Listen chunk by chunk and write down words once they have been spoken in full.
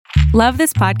Love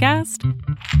this podcast?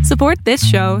 Support this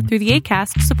show through the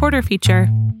Acast supporter feature.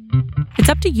 It's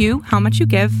up to you how much you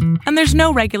give, and there's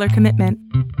no regular commitment.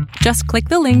 Just click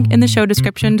the link in the show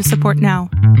description to support now.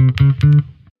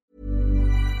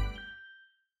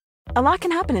 A lot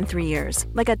can happen in 3 years,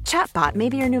 like a chatbot may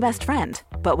be your new best friend.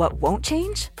 But what won't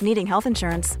change? Needing health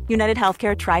insurance. United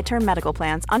Healthcare Tri-Term Medical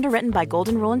Plans, underwritten by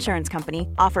Golden Rule Insurance Company,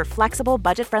 offer flexible,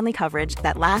 budget-friendly coverage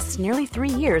that lasts nearly 3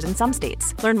 years in some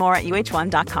states. Learn more at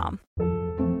uh1.com.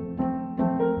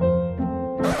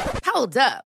 Hold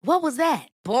up. What was that?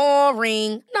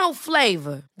 Boring. No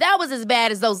flavor. That was as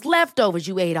bad as those leftovers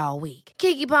you ate all week.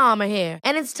 Keke Palmer here.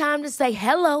 And it's time to say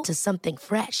hello to something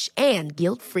fresh and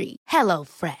guilt-free. Hello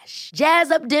Fresh. Jazz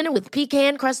up dinner with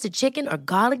pecan-crusted chicken or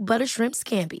garlic butter shrimp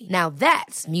scampi. Now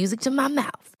that's music to my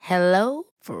mouth. Hello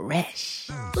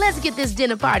Fresh. Let's get this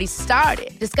dinner party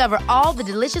started. Discover all the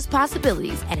delicious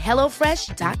possibilities at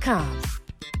hellofresh.com.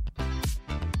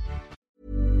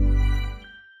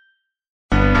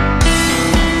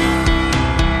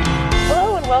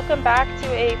 Welcome back to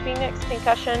a Phoenix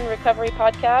Concussion Recovery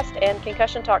Podcast and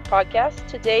Concussion Talk Podcast.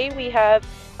 Today we have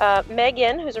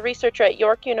Megan, who's a researcher at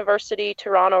York University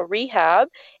Toronto Rehab,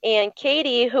 and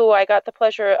Katie, who I got the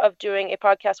pleasure of doing a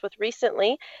podcast with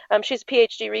recently. She's a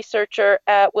PhD researcher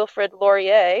at Wilfrid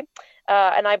Laurier,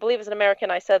 and I believe as an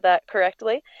American I said that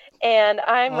correctly. And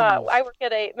I work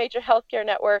at a major healthcare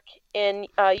network in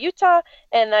Utah,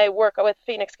 and I work with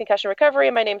Phoenix Concussion Recovery.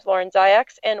 My name's Lauren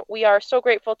Ziax, and we are so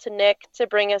grateful to Nick to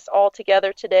bring us all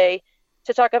together today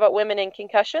to talk about women in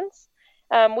concussions.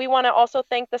 We want to also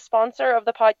thank the sponsor of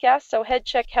the podcast, so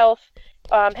HeadCheck Health.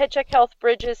 HeadCheck Health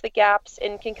bridges the gaps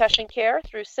in concussion care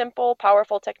through simple,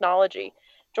 powerful technology.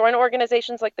 Join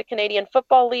organizations like the Canadian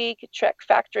Football League, Trek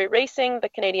Factory Racing, the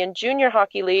Canadian Junior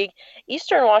Hockey League,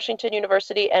 Eastern Washington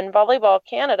University, and Volleyball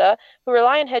Canada, who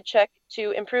rely on HeadCheck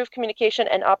to improve communication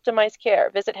and optimize care.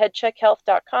 Visit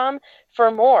headcheckhealth.com for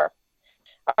more.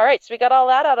 All right, so we got all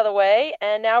that out of the way,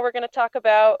 and now we're going to talk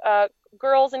about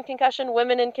girls in concussion,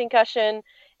 women in concussion,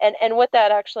 and what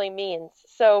that actually means.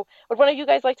 So would one of you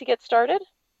guys like to get started?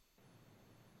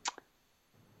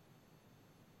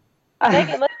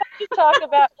 Megan, let's have you talk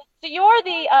about. So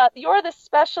you're the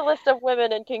specialist of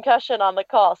women in concussion on the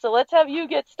call. So let's have you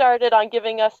get started on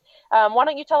giving us. Why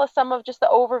don't you tell us some of just the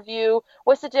overview?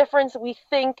 What's the difference we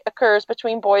think occurs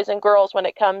between boys and girls when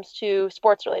it comes to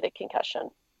sports-related concussion?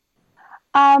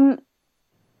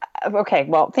 Okay.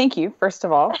 Well, thank you first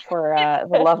of all for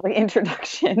the lovely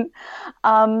introduction.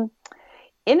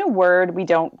 In a word, we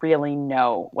don't really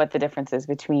know what the difference is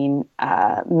between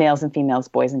males and females,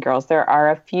 boys and girls. There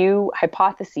are a few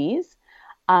hypotheses,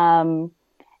 and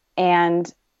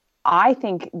I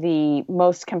think the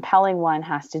most compelling one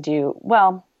has to do,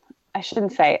 well, I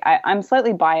shouldn't say, I'm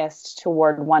slightly biased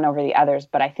toward one over the others,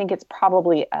 but I think it's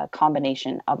probably a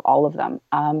combination of all of them.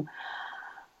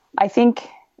 I think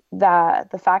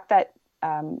that the fact that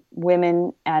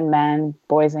women and men,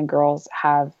 boys and girls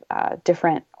have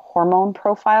different hormone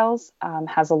profiles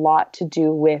has a lot to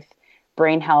do with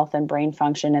brain health and brain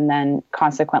function, and then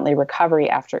consequently recovery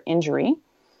after injury.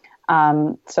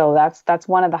 So that's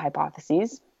one of the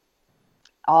hypotheses.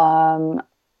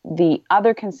 The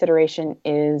other consideration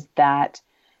is that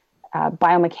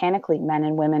biomechanically men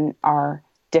and women are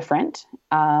different.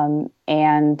 And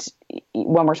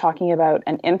when we're talking about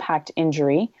an impact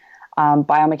injury,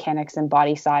 biomechanics and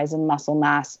body size and muscle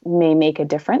mass may make a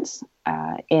difference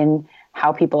in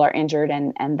how people are injured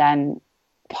and then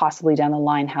possibly down the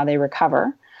line how they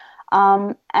recover.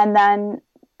 And then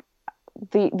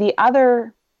the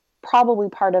other probably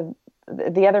part of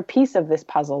the other piece of this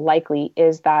puzzle likely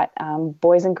is that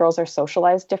boys and girls are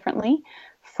socialized differently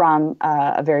from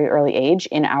a very early age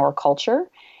in our culture.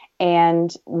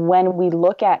 And when we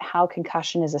look at how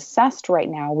concussion is assessed right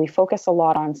now, we focus a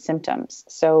lot on symptoms.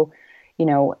 So,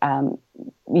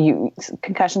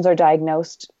 concussions are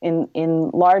diagnosed in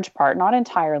large part, not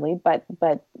entirely, but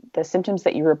the symptoms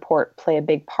that you report play a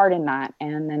big part in that.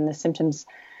 And then the symptoms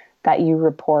that you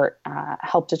report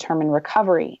help determine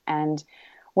recovery. And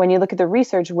when you look at the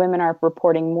research, women are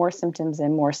reporting more symptoms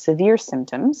and more severe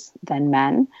symptoms than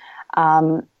men.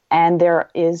 And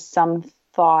there is some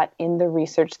thought in the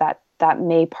research that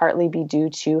may partly be due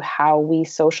to how we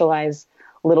socialize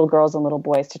little girls and little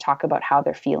boys to talk about how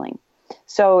they're feeling.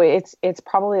 So it's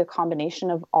probably a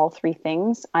combination of all three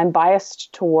things. I'm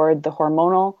biased toward the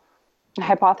hormonal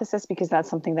hypothesis because that's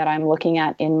something that I'm looking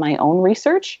at in my own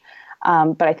research.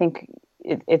 But I think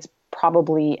it's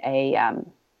probably a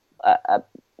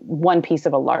one piece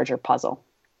of a larger puzzle.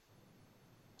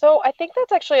 So I think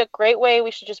that's actually a great way we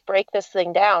should just break this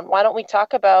thing down. Why don't we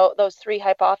talk about those three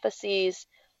hypotheses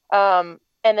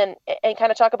and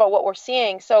kind of talk about what we're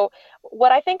seeing. So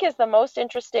what I think is the most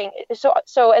interesting,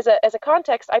 so as a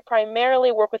context, I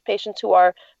primarily work with patients who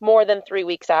are more than 3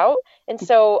 weeks out. And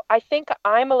so I think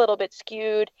I'm a little bit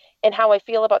skewed in how I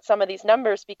feel about some of these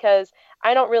numbers because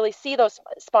I don't really see those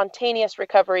spontaneous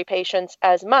recovery patients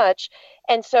as much.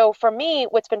 And so for me,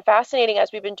 what's been fascinating as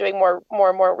we've been doing more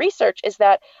and more research is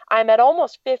that I'm at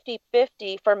almost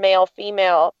 50-50 for male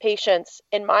female patients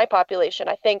in my population.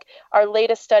 I think our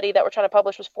latest study that we're trying to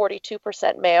publish was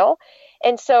 42% male.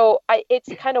 And so it's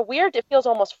kind of weird. It feels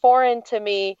almost foreign to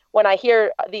me when I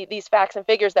hear these facts and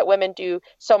figures that women do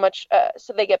so much,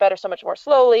 so they get better so much more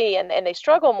slowly and they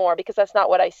struggle more, because that's not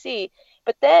what I see.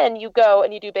 But then you go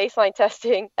and you do baseline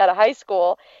testing at a high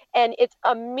school, and it's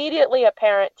immediately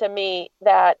apparent to me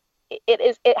that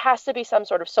it has to be some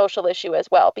sort of social issue as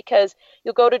well, because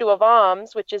you'll go to do a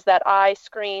VOMS, which is that eye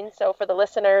screen. So for the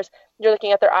listeners, you're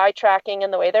looking at their eye tracking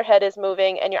and the way their head is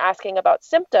moving, and you're asking about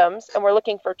symptoms, and we're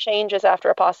looking for changes after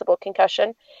a possible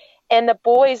concussion. And the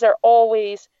boys are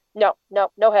always, no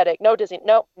headache, no dizzy,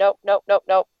 no.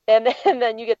 And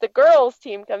then you get the girls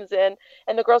team comes in,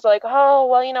 and the girls are like, oh,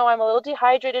 well, I'm a little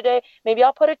dehydrated today. Maybe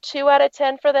I'll put a 2 out of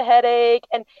 10 for the headache.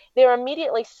 And they're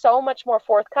immediately so much more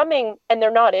forthcoming, and they're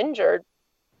not injured.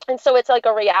 And so it's like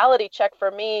a reality check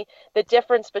for me, the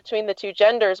difference between the two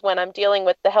genders when I'm dealing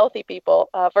with the healthy people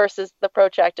versus the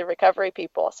protracted recovery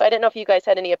people. So I didn't know if you guys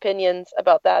had any opinions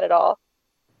about that at all.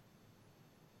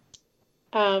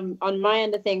 On my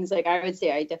end of things, like I would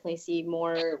say I definitely see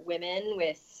more women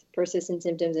with persistent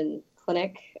symptoms in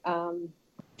clinic. I'm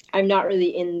not really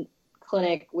in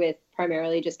clinic with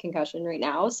primarily just concussion right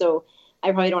now, so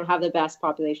I probably don't have the best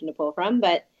population to pull from,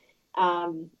 but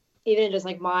even just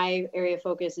like my area of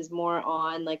focus is more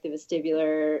on like the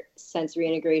vestibular sensory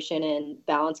integration and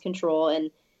balance control.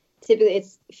 And typically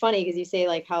it's funny because you say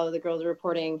like how the girls are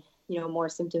reporting, more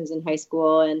symptoms in high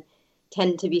school and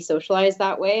tend to be socialized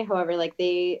that way. However, like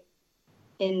they,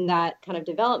 in that kind of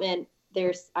development,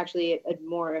 there's actually a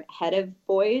more ahead of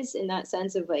boys in that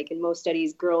sense of like, in most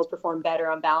studies, girls perform better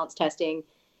on balance testing,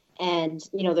 and,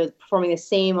 they're performing the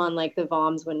same on like the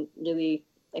VOMs when really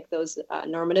like those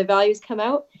normative values come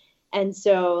out. And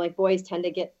so like boys tend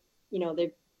to get,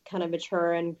 they kind of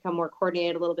mature and become more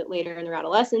coordinated a little bit later in their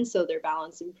adolescence. So their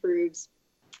balance improves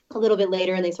a little bit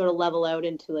later and they sort of level out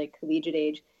into like collegiate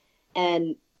age.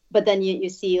 But then you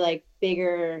see like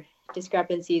bigger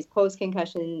discrepancies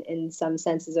post-concussion in some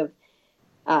senses of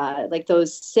like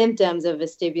those symptoms of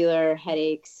vestibular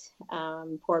headaches,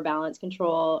 poor balance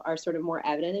control are sort of more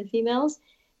evident in females.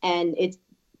 And it's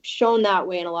shown that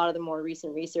way in a lot of the more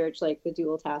recent research, like the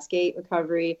dual task gait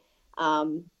recovery,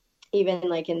 even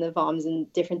like in the VOMs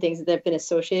and different things that have been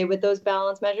associated with those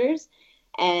balance measures.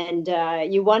 And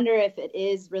you wonder if it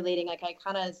is relating, like I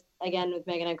kind of, again with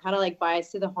Megan, I'm kind of like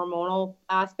biased to the hormonal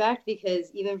aspect,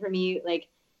 because even for me, like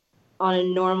on a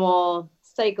normal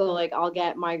cycle, like I'll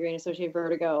get migraine associated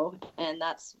vertigo, and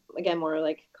that's again more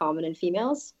like common in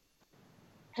females.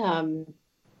 And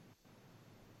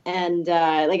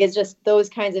like it's just those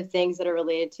kinds of things that are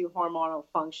related to hormonal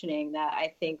functioning that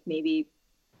I think maybe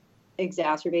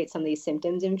exacerbate some of these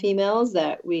symptoms in females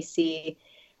that we see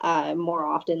more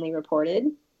oftenly reported.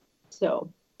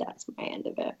 So that's my end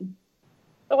of it.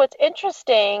 So what's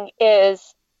interesting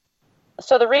is,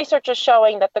 so the research is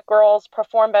showing that the girls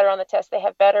perform better on the test, they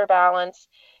have better balance.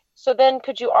 So then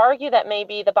could you argue that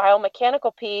maybe the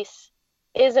biomechanical piece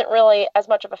isn't really as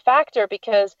much of a factor,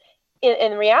 because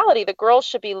in reality, the girls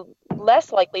should be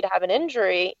less likely to have an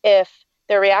injury if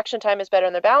their reaction time is better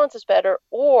and their balance is better?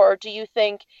 Or do you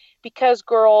think because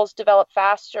girls develop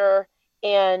faster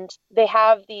and they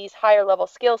have these higher level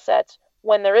skill sets,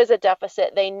 when there is a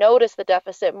deficit, they notice the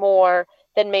deficit more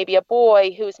than maybe a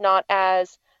boy who's not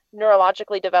as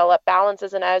neurologically developed, balance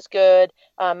isn't as good,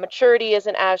 maturity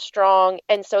isn't as strong,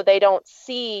 and so they don't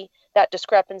see that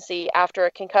discrepancy after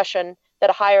a concussion that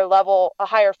a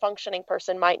higher functioning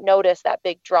person might notice that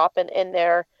big drop in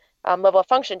their level of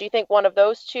function? Do you think one of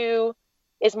those two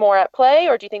is more at play,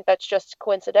 or do you think that's just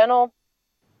coincidental?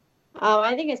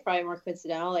 I think it's probably more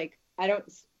coincidental. Like I don't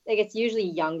like, it's usually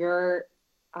younger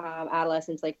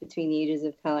adolescents, like between the ages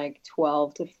of kind of like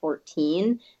 12 to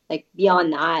 14, like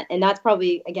beyond that. And that's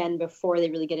probably, again, before they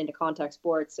really get into contact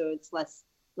sports. So it's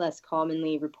less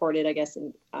commonly reported, I guess,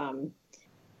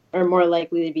 or more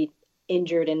likely to be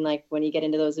injured in like when you get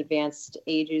into those advanced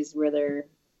ages where they're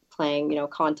playing,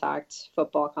 contact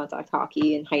football, contact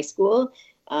hockey in high school.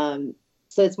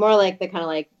 So it's more like the kind of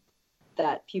like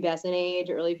that pubescent age,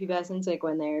 early pubescence, like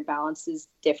when their balance is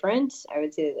different. I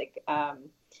would say like,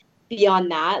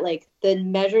 beyond that, like the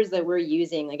measures that we're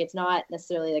using, like it's not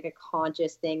necessarily like a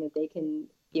conscious thing that they can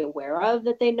be aware of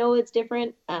that they know it's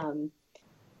different.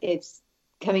 It's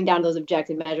coming down to those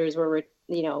objective measures where we're,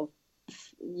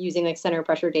 using like center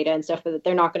pressure data and stuff, that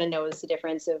they're not going to notice the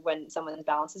difference of when someone's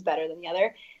balance is better than the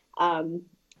other.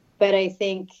 But I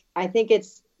think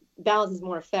it's balance is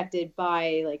more affected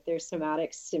by like their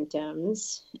somatic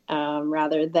symptoms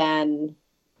rather than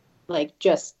like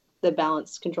just the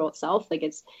balance control itself. Like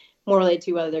it's more related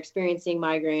to whether they're experiencing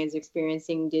migraines,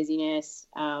 experiencing dizziness,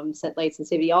 light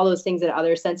sensitivity, all those things that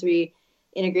other sensory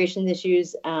integration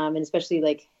issues, and especially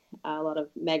like a lot of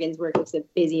Megan's work looks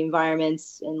at busy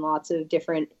environments and lots of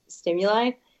different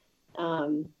stimuli.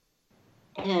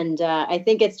 And I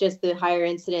think it's just the higher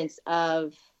incidence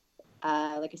of,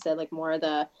 like I said, like more of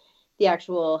the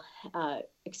actual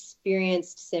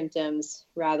experienced symptoms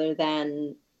rather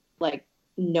than like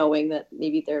knowing that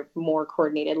maybe they're more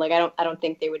coordinated. Like I don't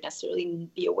think they would necessarily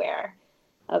be aware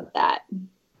of that.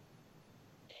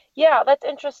 Yeah, that's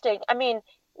interesting. I mean,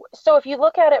 so if you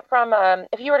look at it from,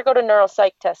 if you were to go to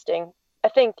neuropsych testing, I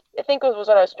think it was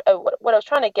what I was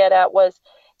trying to get at was,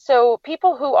 so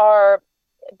people who are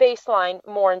baseline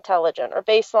more intelligent or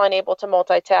baseline able to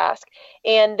multitask,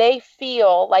 and they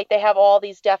feel like they have all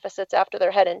these deficits after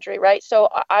their head injury, right? So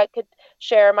I could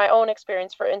share my own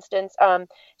experience, for instance.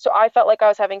 So I felt like I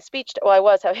was having speech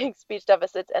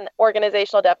deficits and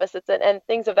organizational deficits and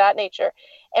things of that nature.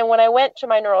 And when I went to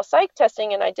my neuropsych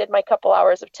testing and I did my couple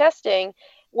hours of testing,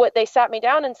 what they sat me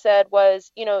down and said was,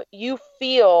 you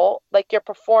feel like you're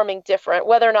performing different,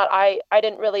 whether or not I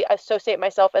didn't really associate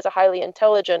myself as a highly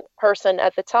intelligent person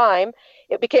at the time.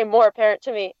 It became more apparent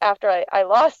to me after I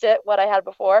lost it, what I had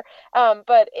before.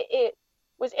 But it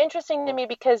was interesting to me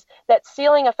because that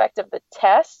ceiling effect of the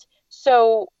test.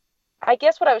 So I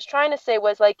guess what I was trying to say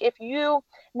was like, if you,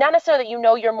 not necessarily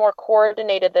that you're more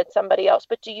coordinated than somebody else,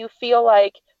 but do you feel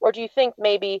like, or do you think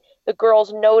maybe the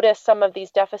girls notice some of these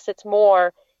deficits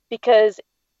more because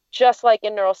just like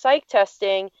in neuropsych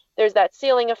testing, there's that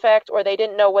ceiling effect, or they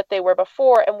didn't know what they were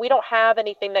before, and we don't have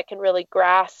anything that can really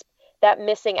grasp that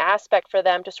missing aspect for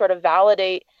them to sort of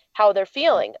validate how they're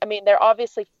feeling. I mean, they're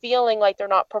obviously feeling like they're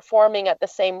not performing at the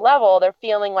same level. They're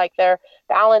feeling like their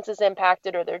balance is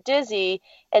impacted or they're dizzy.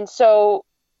 And so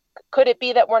could it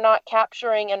be that we're not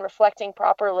capturing and reflecting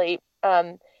properly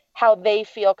how they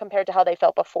feel compared to how they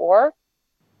felt before?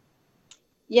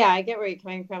 Yeah, I get where you're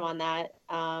coming from on that.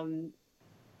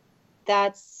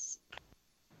 That's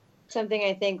something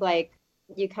I think like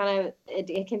you kind of,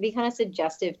 it can be kind of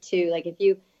suggestive too. Like if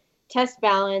you test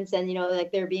balance and,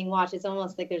 like they're being watched, it's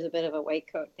almost like there's a bit of a white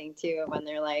coat thing too, when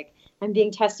they're like, I'm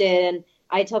being tested. And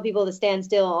I tell people to stand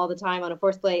still all the time on a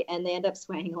force plate, and they end up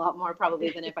swaying a lot more probably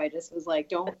than if I just was like,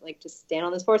 don't like just stand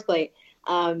on this force plate.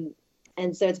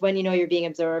 And so it's when, you're being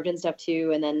observed and stuff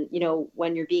too. And then,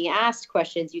 when you're being asked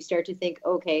questions, you start to think,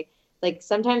 okay, like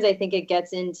sometimes I think it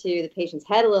gets into the patient's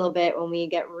head a little bit when we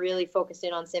get really focused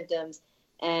in on symptoms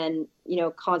and,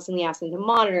 constantly ask them to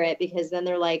monitor it, because then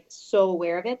they're like so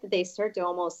aware of it that they start to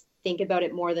almost think about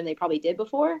it more than they probably did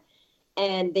before.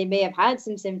 And they may have had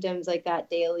some symptoms like that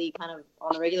daily kind of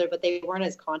on a regular, but they weren't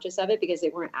as conscious of it because they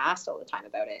weren't asked all the time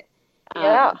about it.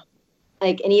 Yeah.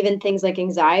 And even things like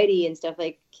anxiety and stuff,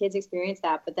 like kids experience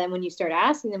that. But then when you start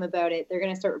asking them about it, they're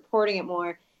going to start reporting it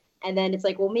more. And then it's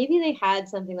like, well, maybe they had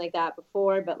something like that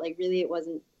before, but like really it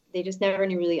wasn't, they just never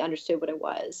really understood what it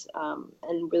was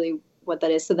and really what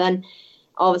that is. So then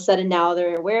all of a sudden now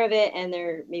they're aware of it and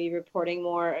they're maybe reporting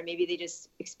more, or maybe they just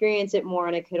experience it more,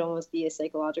 and it could almost be a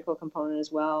psychological component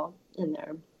as well in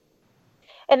there.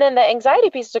 And then the anxiety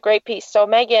piece is a great piece. So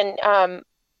Megan,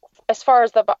 as far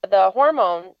as the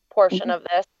hormone portion of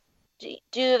this,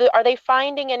 are they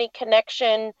finding any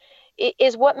connection?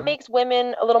 Is what makes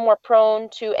women a little more prone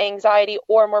to anxiety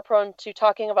or more prone to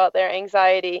talking about their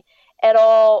anxiety at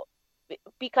all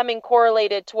becoming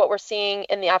correlated to what we're seeing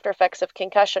in the after effects of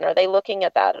concussion? Are they looking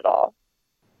at that at all?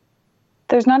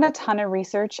 There's not a ton of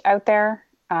research out there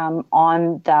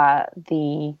on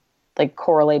the like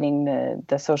correlating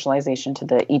the socialization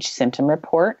to each symptom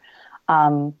report.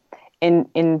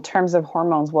 In terms of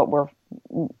hormones,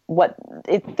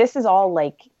 this is all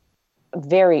like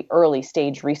very early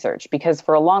stage research, because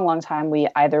for a long, long time, we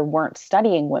either weren't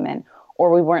studying women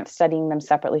or we weren't studying them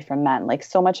separately from men. Like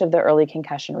so much of the early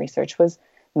concussion research was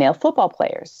male football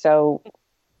players. So,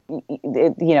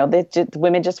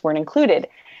 women just weren't included.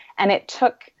 And it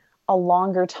took a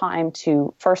longer time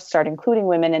to first start including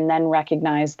women and then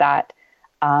recognize that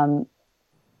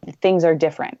things are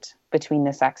different between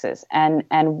the sexes. And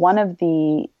one of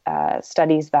the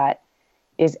studies that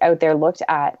is out there looked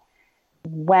at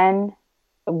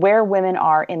where women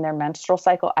are in their menstrual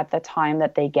cycle at the time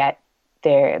that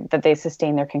they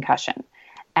sustain their concussion.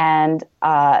 And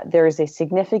there is a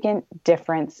significant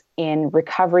difference in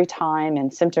recovery time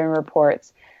and symptom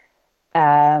reports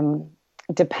for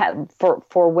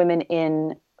women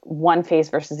in one phase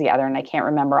versus the other. And I can't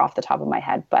remember off the top of my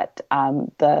head, but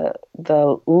the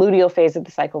luteal phase of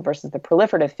the cycle versus the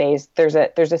proliferative phase, there's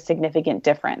a significant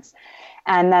difference.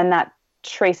 And then that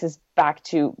traces back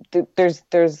to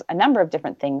there's a number of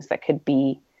different things that could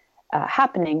be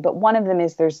happening, but one of them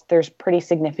is there's pretty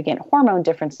significant hormone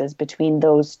differences between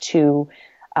those two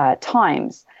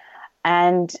times,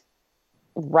 and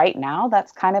right now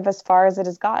that's kind of as far as it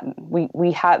has gotten.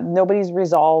 We have nobody's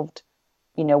resolved,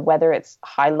 whether it's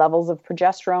high levels of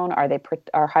progesterone,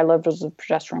 are high levels of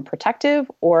progesterone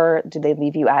protective, or do they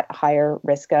leave you at a higher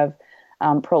risk of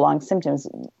prolonged symptoms?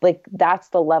 Like, that's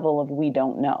the level of we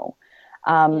don't know.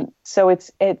 So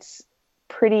it's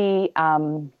pretty.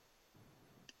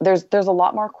 There's a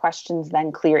lot more questions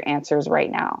than clear answers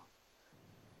right now.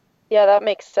 Yeah, that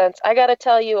makes sense. I got to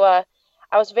tell you, I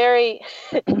was very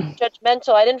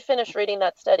judgmental. I didn't finish reading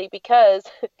that study because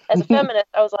as a feminist,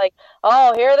 I was like,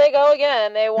 oh, here they go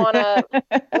again. They want to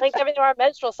link everything to our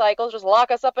menstrual cycles, just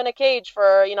lock us up in a cage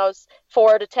for,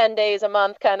 4 to 10 days a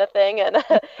month kind of thing. And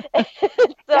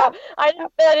so I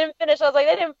didn't finish. I was like,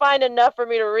 they didn't find enough for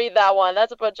me to read that one.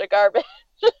 That's a bunch of garbage.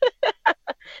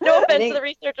 No offense to the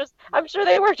researchers. I'm sure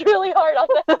they worked really hard on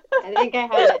that. I think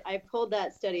I pulled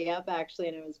that study up actually,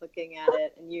 and I was looking at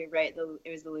it, and you're right,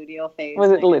 it was the luteal phase.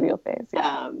 Was it the luteal phase?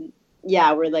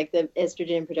 Yeah. Where like the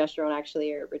estrogen and progesterone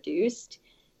actually are reduced.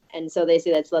 And so they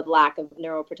say that's the lack of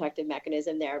neuroprotective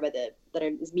mechanism there, that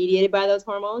is mediated by those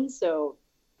hormones. So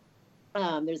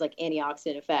there's like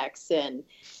antioxidant effects and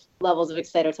levels of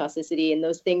excitotoxicity, and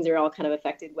those things are all kind of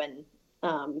affected when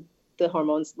the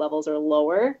hormones levels are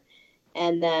lower.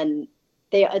 And then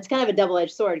it's kind of a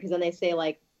double-edged sword, because then they say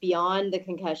like beyond the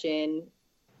concussion,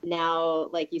 now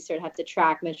like you sort of have to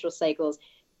track menstrual cycles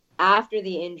after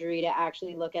the injury to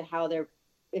actually look at how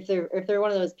if they're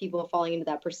one of those people falling into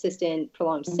that persistent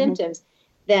prolonged symptoms,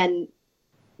 then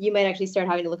you might actually start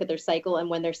having to look at their cycle and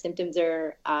when their symptoms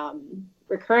are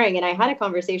recurring. And I had a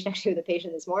conversation actually with a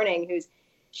patient this morning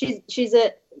she's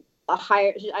a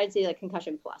higher, I'd say like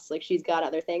concussion plus, like she's got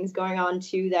other things going on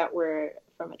too that were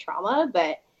from a trauma,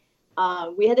 but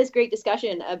we had this great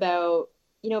discussion about,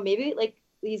 maybe like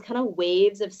these kind of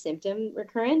waves of symptom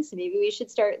recurrence. Maybe we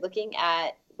should start looking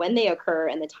at when they occur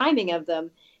and the timing of them,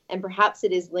 and perhaps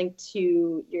it is linked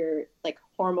to your like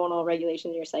hormonal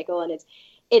regulation in your cycle. And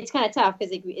it's kind of tough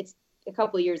because it's a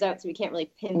couple of years out, so we can't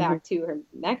really pin back to her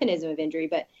mechanism of injury.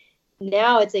 But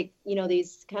now it's like,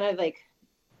 these kind of like,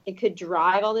 it could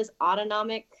drive all this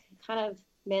autonomic kind of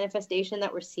manifestation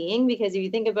that we're seeing, because if you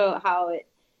think about how it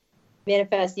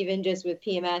manifests even just with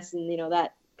PMS and,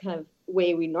 that kind of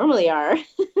way we normally are,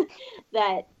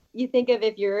 that you think of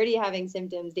if you're already having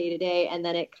symptoms day to day, and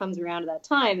then it comes around to that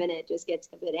time and it just gets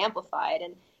a bit amplified,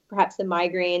 and perhaps the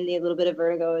migraine, the little bit of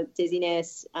vertigo,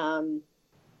 dizziness, and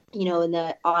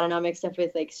the autonomic stuff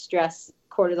with like stress,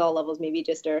 cortisol levels maybe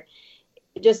just are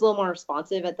just a little more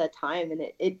responsive at that time. And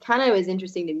it kind of was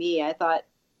interesting to me. I thought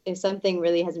if something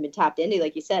really hasn't been tapped into,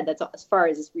 like you said, that's as far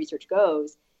as this research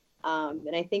goes.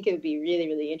 And I think it would be really,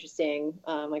 really interesting.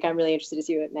 Like I'm really interested to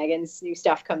see what Megan's new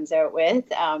stuff comes out with.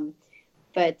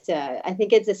 But I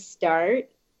think it's a start.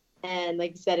 And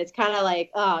like you said, it's kind of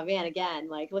like, oh man, again,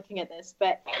 like looking at this,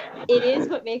 but it is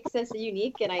what makes us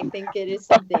unique. And I think it is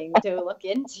something to look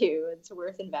into. It's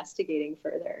worth investigating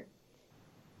further.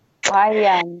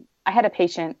 I had a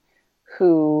patient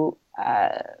who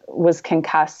was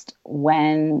concussed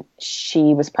when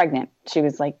she was pregnant. She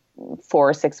was like 4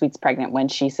 or 6 weeks pregnant when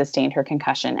she sustained her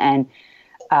concussion. And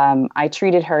I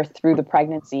treated her through the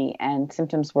pregnancy, and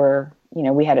symptoms were,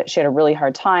 she had a really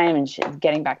hard time, and she was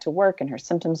getting back to work, and her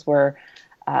symptoms were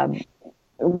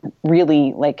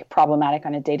really like problematic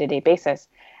on a day-to-day basis.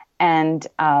 And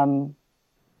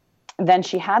then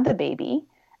she had the baby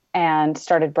and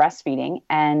started breastfeeding,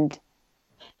 and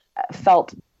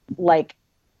felt like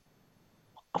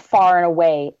far and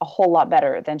away a whole lot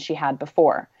better than she had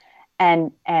before.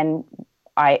 And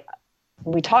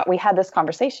we had this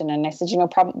conversation, and I said,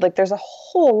 probably like there's a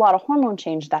whole lot of hormone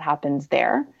change that happens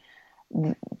there.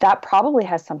 That probably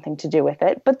has something to do with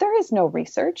it, but there is no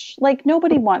research. Like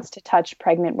nobody wants to touch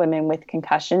pregnant women with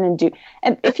concussion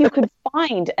and if you could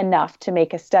find enough to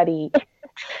make a study.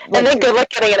 And then good luck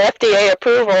getting an FDA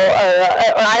approval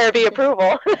or IRB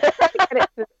approval.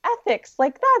 Ethics,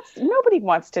 like nobody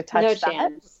wants to touch no that.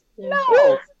 Chance.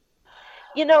 No.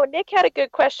 Nick had a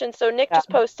good question. So Nick just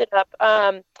posted up,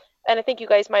 and I think you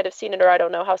guys might have seen it, or I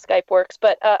don't know how Skype works,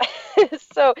 but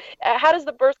so how does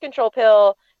the birth control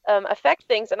pill affect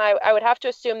things. And I would have to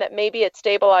assume that maybe it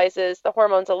stabilizes the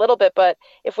hormones a little bit, but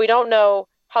if we don't know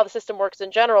how the system works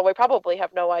in general, we probably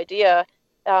have no idea.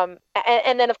 And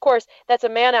then, of course, that's a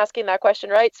man asking that question,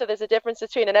 right? So there's a difference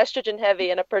between an estrogen heavy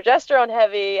and a progesterone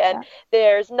heavy, and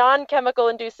there's non-chemical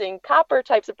inducing copper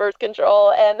types of birth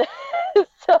control. And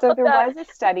so there was a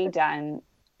study done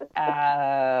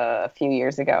a few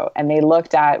years ago, and they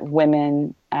looked at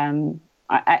women.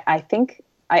 I think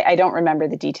I don't remember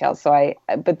the details.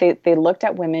 But they looked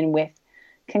at women with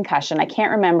concussion. I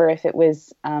can't remember if it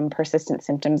was persistent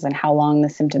symptoms and how long the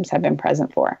symptoms have been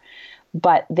present for.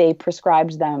 But they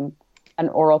prescribed them an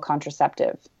oral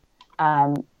contraceptive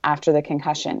after the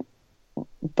concussion.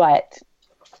 But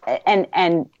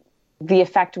and the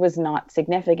effect was not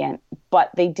significant.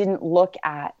 But they didn't look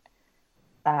at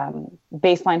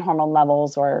baseline hormone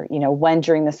levels or when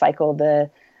during the cycle the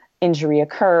injury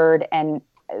occurred. And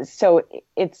so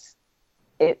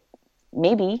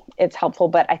maybe it's helpful,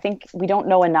 but I think we don't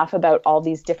know enough about all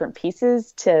these different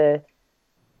pieces to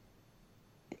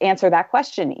answer that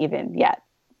question even yet.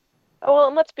 Well,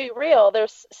 and let's be real,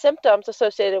 there's symptoms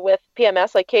associated with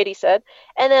PMS, like Katie said,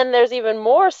 and then there's even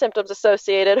more symptoms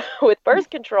associated with birth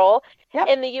control. Yep.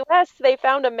 In the US, they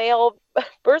found a male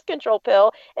birth control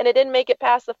pill, and it didn't make it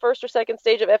past the first or second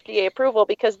stage of FDA approval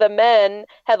because the men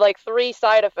had like 3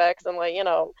 side effects, and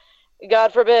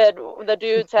God forbid the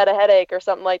dudes had a headache or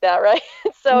something like that, right?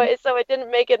 So it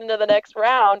didn't make it into the next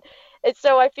round. And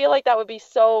so I feel like that would be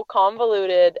so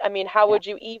convoluted. I mean, how would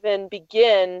you even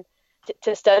begin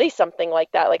to study something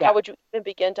like that? How would you even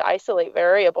begin to isolate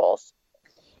variables?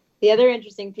 The other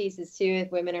interesting piece is too,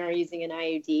 if women are using an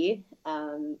IUD,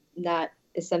 that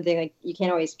is something like you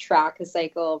can't always track the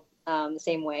cycle the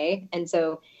same way. And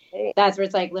so that's where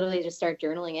it's like literally just start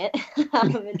journaling it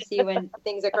and see when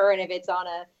things occur. And if it's on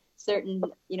a certain,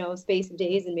 space of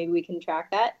days, and maybe we can track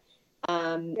that.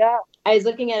 I was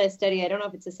looking at a study. I don't know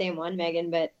if it's the same one, Megan,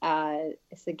 but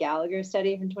it's the Gallagher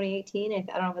study from 2018. I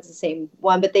don't know if it's the same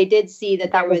one, but they did see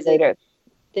that there was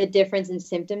the difference in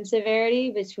symptom severity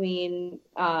between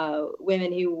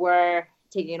women who were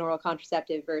taking an oral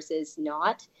contraceptive versus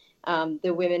not.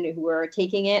 The women who were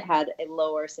taking it had a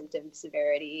lower symptom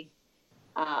severity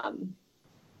than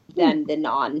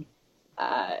the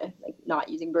not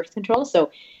using birth control.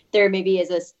 So there maybe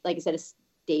is like I said, a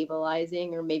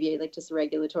stabilizing or maybe like just a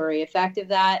regulatory effect of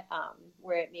that,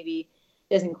 where it maybe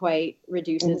doesn't quite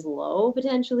reduce as low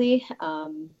potentially.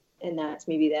 And that's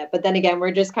maybe that. But then again,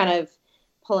 we're just kind of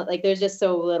pulling, there's just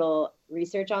so little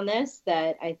research on this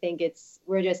that I think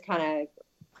we're just kind of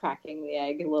cracking the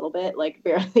egg a little bit,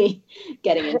 barely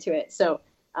getting into it. So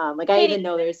I even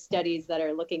know there's studies that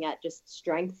are looking at just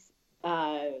strength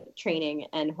training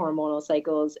and hormonal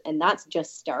cycles, and that's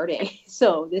just starting.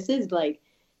 So this is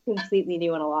completely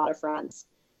new on a lot of fronts.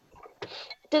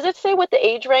 Does it say what the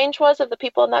age range was of the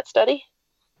people in that study?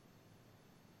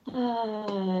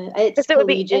 It's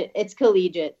collegiate. It's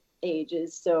collegiate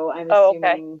ages, so I'm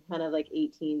assuming kind of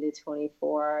 18 to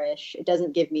 24-ish. It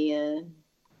doesn't give me it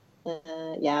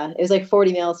was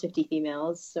 40 males, 50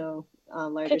 females, so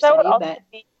larger that would study. Also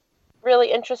be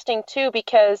really interesting too,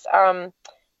 because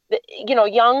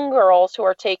young girls who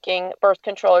are taking birth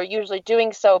control are usually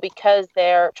doing so because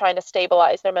they're trying to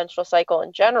stabilize their menstrual cycle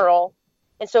in general.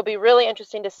 And so it'd be really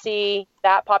interesting to see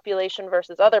that population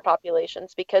versus other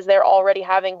populations, because they're already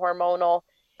having hormonal,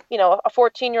 a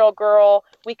 14-year-old girl,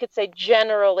 we could say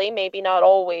generally, maybe not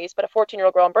always, but a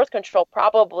 14-year-old girl on birth control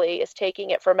probably is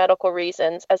taking it for medical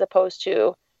reasons as opposed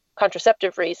to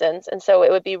contraceptive reasons. And so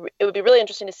it would be really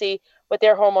interesting to see what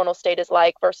their hormonal state is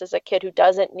like versus a kid who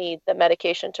doesn't need the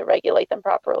medication to regulate them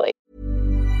properly.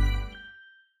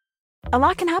 A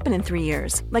lot can happen in 3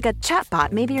 years, like a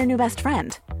chatbot may be your new best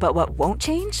friend. But what won't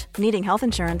change? Needing health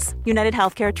insurance. United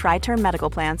Healthcare Tri-Term Medical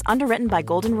Plans, underwritten by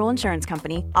Golden Rule Insurance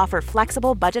Company, offer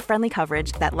flexible, budget-friendly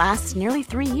coverage that lasts nearly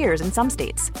 3 years in some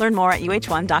states. Learn more at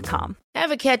uh1.com.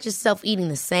 Ever catch yourself eating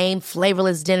the same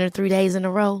flavorless dinner 3 days in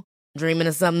a row? Dreaming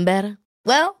of something better?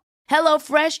 Well,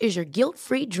 HelloFresh is your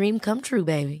guilt-free dream come true,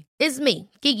 baby. It's me,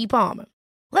 Keke Palmer.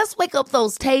 Let's wake up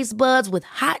those taste buds with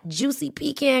hot, juicy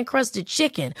pecan-crusted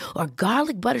chicken or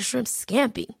garlic butter shrimp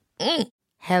scampi.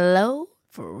 Hello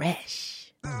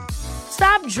Fresh.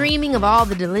 Stop dreaming of all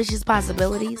the delicious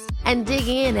possibilities and dig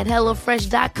in at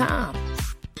HelloFresh.com.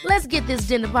 Let's get this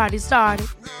dinner party started.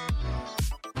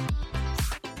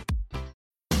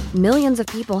 Millions of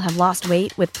people have lost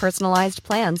weight with personalized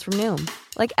plans from Noom.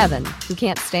 Like Evan, who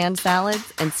can't stand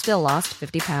salads and still lost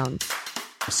 50 pounds.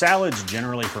 Salads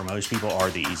generally for most people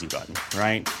are the easy button,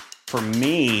 right? For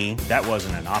me, that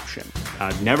wasn't an option.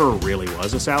 I never really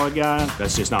was a salad guy.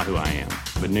 That's just not who I am.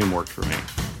 But Noom worked for me.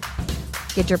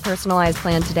 Get your personalized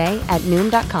plan today at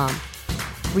Noom.com.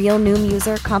 Real Noom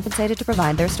user compensated to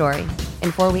provide their story.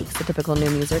 In 4 weeks, the typical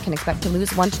Noom user can expect to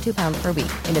lose 1 to 2 pounds per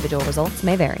week. Individual results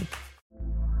may vary.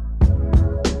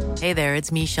 Hey there,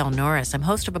 it's Michelle Norris. I'm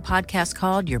host of a podcast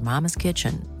called Your Mama's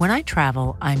Kitchen. When I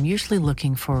travel, I'm usually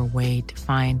looking for a way to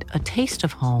find a taste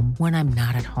of home when I'm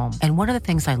not at home. And one of the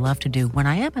things I love to do when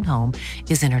I am at home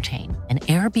is entertain. And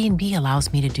Airbnb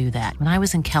allows me to do that. When I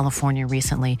was in California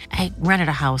recently, I rented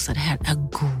a house that had a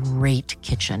great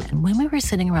kitchen. And when we were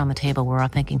sitting around the table, we're all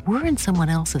thinking, we're in someone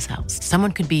else's house.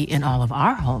 Someone could be in all of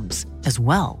our homes as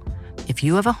well. If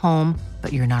you have a home,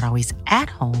 but you're not always at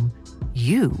home,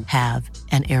 you have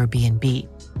an Airbnb.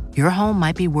 Your home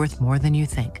might be worth more than you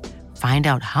think. Find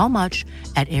out how much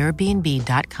at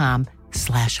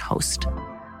airbnb.com/host.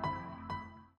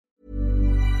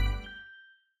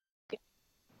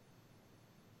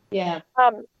 Yeah.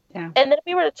 And then if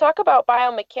we were to talk about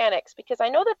biomechanics, because I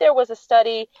know that there was a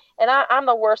study, and I'm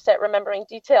the worst at remembering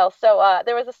details. So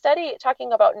there was a study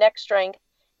talking about neck strength,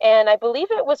 and I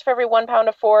believe it was for every 1 pound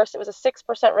of force, it was a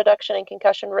 6% reduction in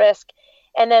concussion risk.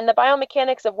 And then the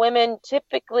biomechanics of women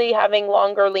typically having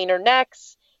longer, leaner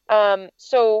necks.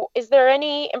 So is there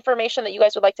any information that you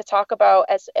guys would like to talk about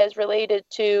as related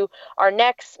to our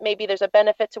necks? Maybe there's a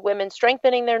benefit to women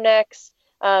strengthening their necks.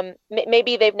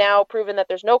 Maybe they've now proven that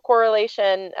there's no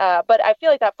correlation, but I feel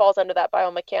like that falls under that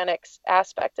biomechanics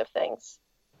aspect of things.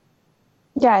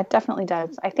 Yeah, it definitely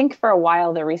does. I think for a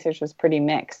while the research was pretty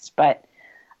mixed, but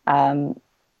from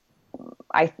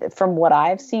what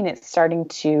I've seen, it's starting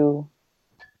to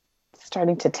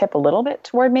tip a little bit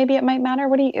toward maybe it might matter.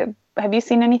 Have you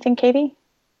seen anything, Katie?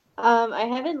 I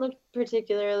haven't looked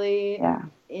particularly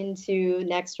into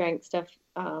neck strength stuff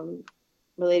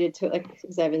related to, like,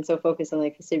 because I've been so focused on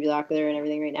like vestibulocular and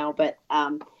everything right now. But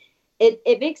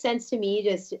it makes sense to me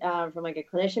just from like a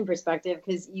clinician perspective,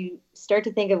 because you start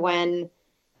to think of when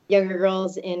younger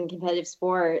girls in competitive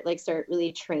sport like start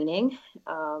really training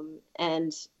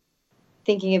and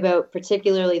thinking about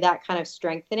particularly that kind of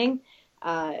strengthening.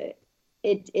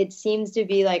 It seems to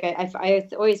be like I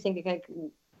always think like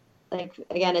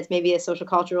again, it's maybe a social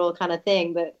cultural kind of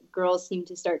thing, but girls seem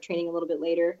to start training a little bit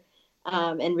later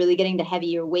and really getting to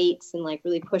heavier weights and like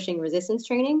really pushing resistance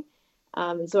training.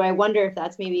 So I wonder if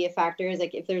that's maybe a factor, is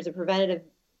like if there's a preventative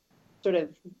sort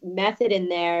of method in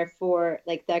there for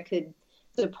like that could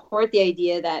support the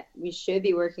idea that we should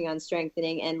be working on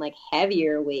strengthening and like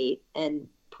heavier weight and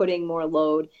putting more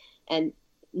load and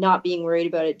not being worried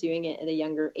about it, doing it at a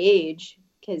younger age,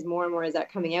 because more and more is that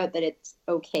coming out that it's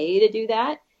okay to do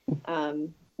that,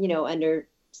 under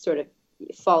sort of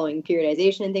following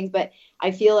periodization and things. But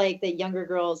I feel like the younger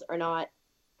girls are not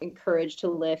encouraged to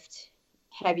lift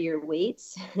heavier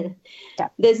weights. Yeah.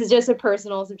 This is just a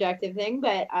personal subjective thing,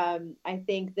 but I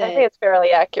think it's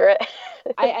fairly accurate.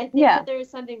 I think that there's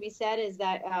something to be said is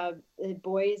that the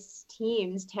boys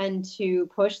teams tend to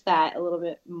push that a little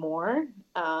bit more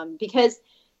because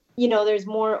there's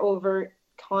more overt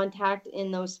contact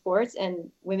in those sports,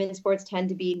 and women's sports tend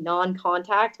to be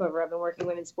non-contact. However, I've been working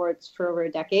women's sports for over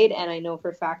a decade, and I know for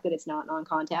a fact that it's not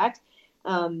non-contact.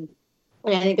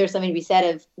 And I think there's something to be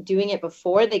said of doing it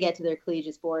before they get to their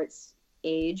collegiate sports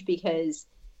age, because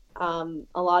a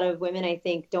lot of women, I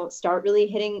think, don't start really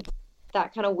hitting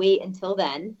that kind of weight until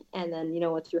then. And then,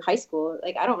 through high school,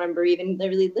 like I don't remember even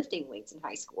really lifting weights in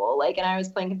high school. Like, and I was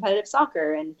playing competitive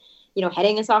soccer and,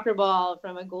 heading a soccer ball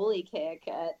from a goalie kick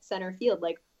at center field.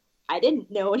 Like, I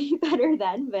didn't know any better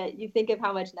then, but you think of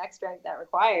how much neck strength that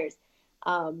requires.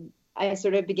 I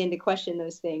sort of begin to question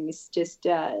those things just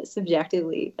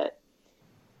subjectively, but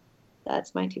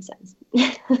that's my 2 cents.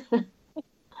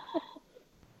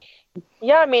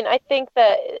 Yeah, I mean, I think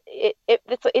that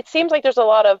it seems like there's a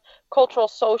lot of cultural,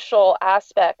 social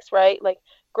aspects, right? Like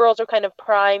girls are kind of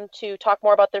primed to talk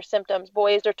more about their symptoms.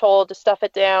 Boys are told to stuff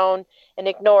it down and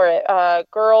ignore it.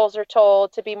 Girls are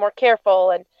told to be more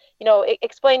careful and,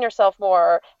 explain yourself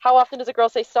more. How often does a girl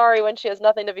say sorry when she has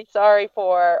nothing to be sorry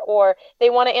for? Or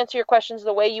they want to answer your questions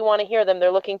the way you want to hear them.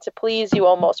 They're looking to please you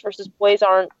almost, versus boys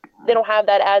they don't have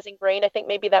that as ingrained. I think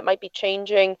maybe that might be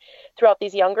changing throughout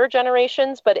these younger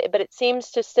generations, but it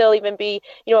seems to still even be,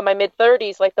 in my mid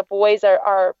 30s, like the boys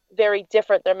are very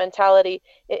different. Their mentality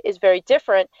is very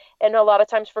different. And a lot of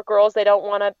times for girls, they don't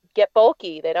want to get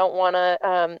bulky. They don't want to,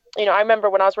 I remember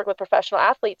when I was working with professional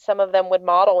athletes, some of them would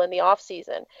model in the off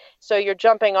season. So you're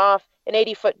jumping off an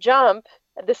 80-foot jump,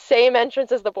 the same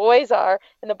entrance as the boys are,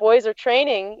 and the boys are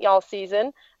training all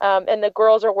season, and the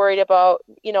girls are worried about,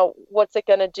 what's it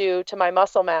going to do to my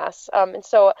muscle mass? And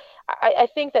so I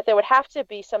think that there would have to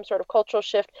be some sort of cultural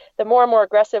shift. The more and more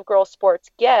aggressive girls sports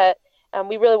get,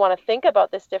 we really want to think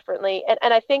about this differently.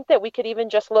 And I think that we could even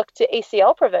just look to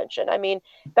ACL prevention. I mean,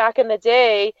 back in the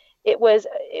day, it was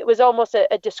almost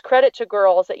a discredit to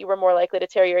girls that you were more likely to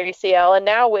tear your ACL. And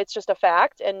now it's just a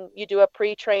fact. And you do a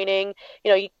pre-training,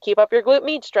 you keep up your glute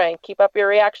med strength, keep up your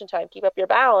reaction time, keep up your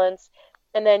balance,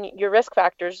 and then your risk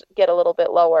factors get a little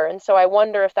bit lower. And so I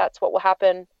wonder if that's what will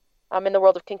happen in the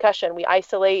world of concussion. We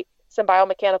isolate some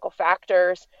biomechanical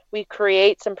factors, we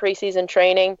create some preseason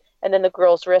training, and then the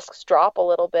girls' risks drop a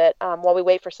little bit while we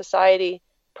wait for society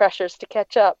pressures to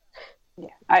catch up. Yeah,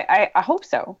 I hope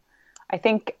so. I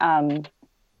think it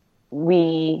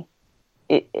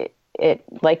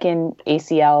like in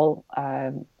ACL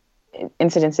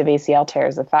incidents of ACL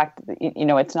tears, the fact that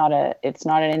it's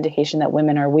not an indication that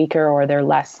women are weaker or they're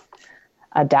less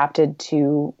adapted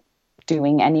to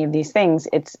doing any of these things.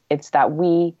 It's that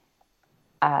we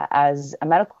as a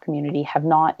medical community have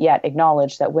not yet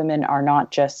acknowledged that women are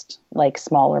not just like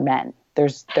smaller men.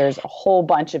 There's a whole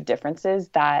bunch of differences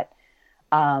that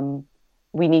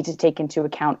we need to take into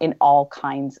account in all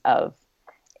kinds of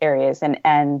areas.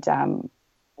 And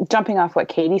jumping off what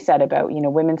Katie said about,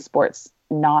 women's sports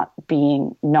not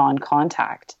being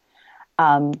non-contact,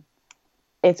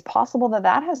 it's possible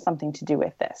that has something to do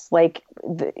with this. Like,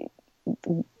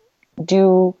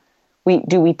 do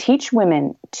we teach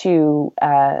women to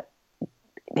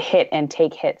hit and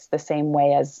take hits the same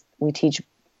way as we teach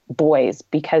boys,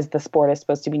 because the sport is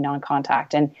supposed to be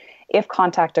non-contact? And if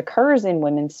contact occurs in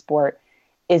women's sport,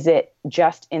 is it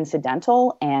just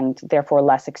incidental and therefore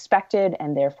less expected,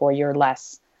 and therefore you're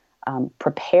less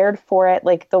prepared for it?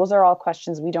 Like, those are all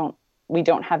questions we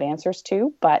don't have answers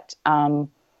to. But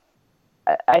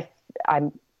I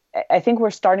think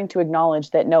we're starting to acknowledge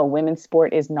that no, women's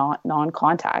sport is not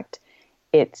non-contact.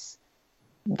 It's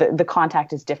the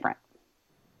contact is different.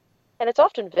 And it's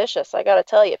often vicious, I got to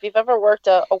tell you. If you've ever worked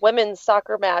a women's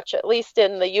soccer match, at least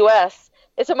in the U.S.,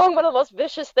 it's among one of the most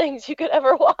vicious things you could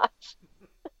ever watch.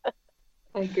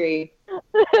 I agree.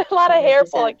 A lot of hair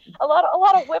pulling, a lot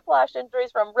of whiplash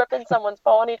injuries from ripping someone's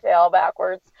ponytail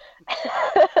backwards.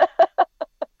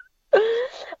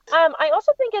 I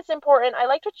also think it's important. I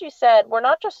liked what you said. We're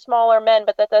not just smaller men,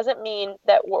 but that doesn't mean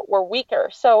that we're weaker.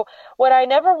 So what I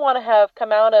never want to have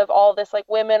come out of all this, like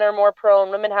women are more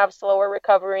prone, women have slower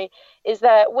recovery, is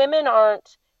that women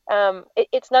aren't.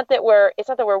 It's not that we're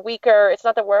weaker. It's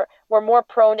not that we're more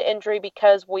prone to injury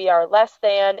because we are less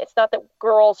than. It's not that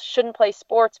girls shouldn't play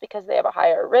sports because they have a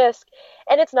higher risk.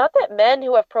 And it's not that men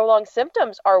who have prolonged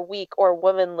symptoms are weak or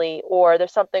womanly or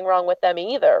there's something wrong with them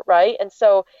either, right? And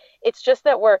so it's just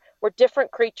that we're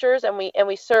different creatures, and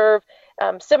we serve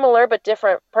similar but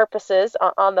different purposes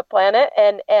on the planet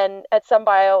and at some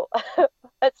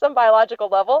biological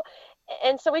level.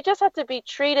 And so we just have to be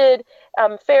treated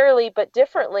fairly but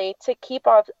differently to keep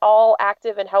us all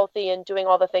active and healthy and doing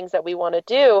all the things that we want to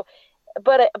do.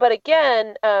 But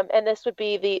again, and this would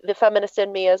be the feminist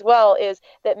in me as well, is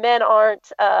that men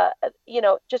aren't,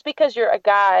 just because you're a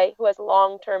guy who has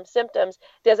long-term symptoms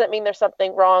doesn't mean there's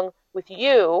something wrong with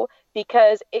you,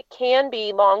 because it can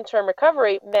be long-term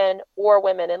recovery, men or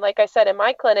women. And like I said, in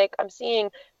my clinic, I'm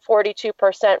seeing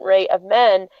 42% rate of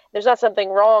men. There's not something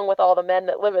wrong with all the men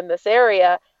that live in this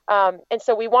area. And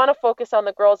so we want to focus on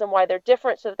the girls and why they're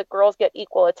different so that the girls get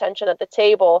equal attention at the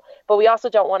table. But we also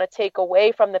don't want to take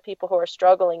away from the people who are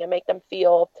struggling and make them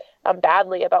feel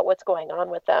badly about what's going on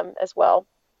with them as well.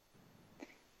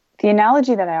 The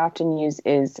analogy that I often use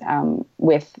is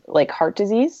with like heart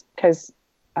disease, because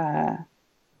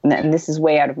and this is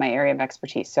way out of my area of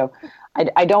expertise. So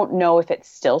I don't know if it's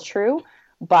still true,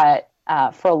 but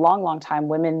for a long, long time,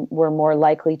 women were more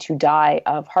likely to die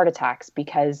of heart attacks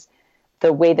because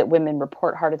the way that women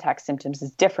report heart attack symptoms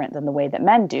is different than the way that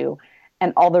men do.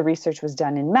 And all the research was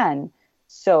done in men.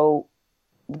 So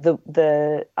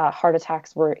the heart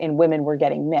attacks in women were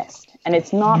getting missed. And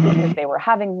it's not because they were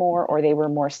having more or they were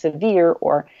more severe,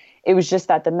 or it was just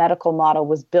that the medical model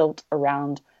was built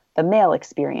around the male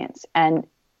experience. And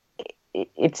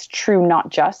it's true not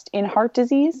just in heart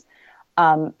disease.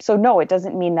 So no, it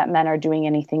doesn't mean that men are doing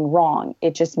anything wrong.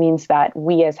 It just means that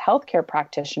we as healthcare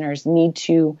practitioners need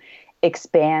to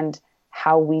expand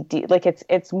how we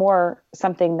it's more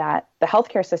something that the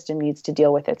healthcare system needs to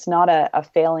deal with. It's not a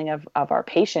failing of our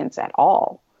patients at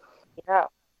all.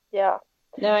 Yeah.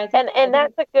 No, and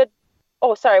that's a good.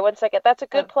 Oh, sorry, 1 second. That's a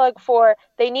good plug for,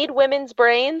 they need women's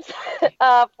brains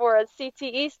for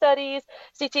CTE studies.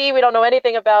 CTE, we don't know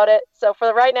anything about it. So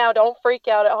for right now, don't freak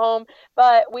out at home.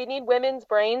 But we need women's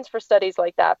brains for studies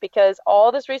like that, because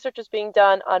all this research is being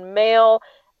done on male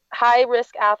high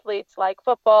risk athletes like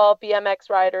football, BMX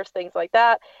riders, things like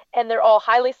that. And they're all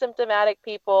highly symptomatic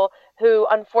people who,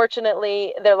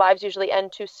 unfortunately, their lives usually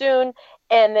end too soon.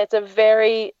 And it's a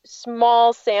very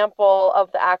small sample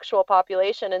of the actual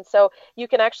population. And so you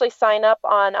can actually sign up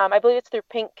on, I believe it's through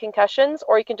Pink Concussions,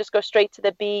 or you can just go straight to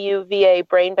the BUVA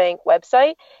Brain Bank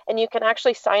website, and you can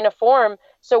actually sign a form.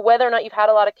 So whether or not you've had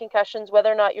a lot of concussions, whether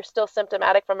or not you're still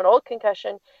symptomatic from an old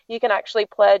concussion, you can actually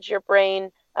pledge your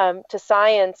brain to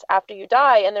science after you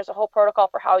die, and there's a whole protocol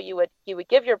for how you would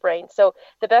give your brain. So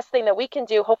the best thing that we can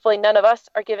do, hopefully none of us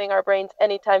are giving our brains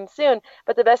anytime soon,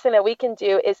 but the best thing that we can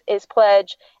do is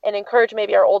pledge and encourage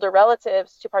maybe our older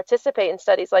relatives to participate in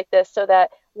studies like this, so that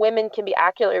women can be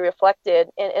accurately reflected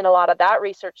in a lot of that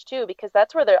research too, because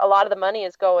that's where a lot of the money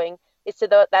is going, is to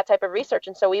that type of research.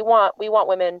 And so we want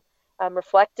women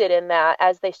reflected in that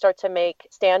as they start to make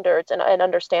standards and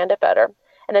understand it better.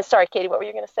 And then, sorry, Katie, what were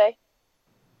you going to say?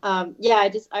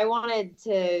 I wanted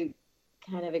to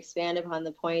kind of expand upon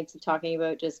the points of talking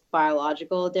about just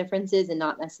biological differences and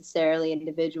not necessarily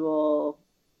individual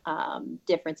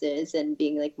differences, and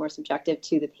being like more subjective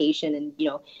to the patient, and, you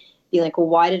know, being like, well,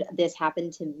 why did this happen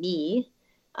to me?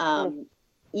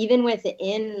 Even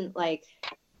within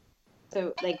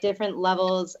different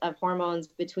levels of hormones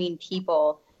between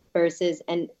people versus,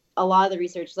 and a lot of the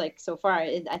research like so far,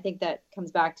 I think that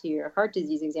comes back to your heart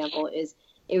disease example, is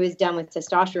it was done with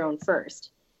testosterone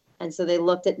first. And so they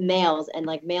looked at males, and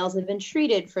like males have been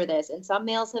treated for this, and some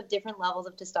males have different levels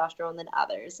of testosterone than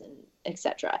others, and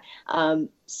etc.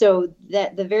 So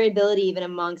that the variability even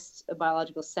amongst a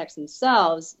biological sex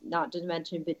themselves, not to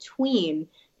mention between,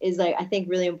 is like, I think,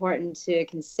 really important to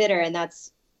consider. And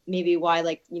that's maybe why,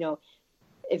 like, you know,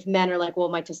 if men are like, well,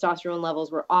 my testosterone levels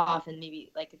were off, and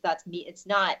maybe like, if that's me, it's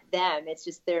not them, it's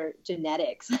just their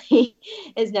genetics.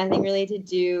 It's nothing really to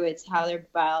do, it's how their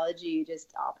biology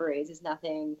just operates. It's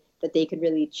nothing that they could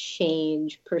really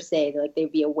change per se, like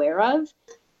they'd be aware of.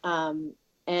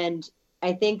 And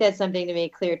I think that's something to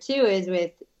make clear too, is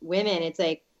with women, it's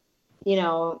like, you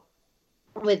know,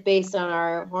 with based on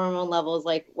our hormone levels,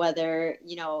 like whether,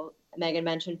 you know, Megan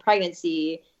mentioned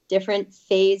pregnancy, different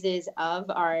phases of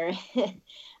our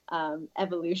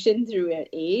evolution through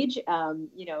age,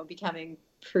 you know, becoming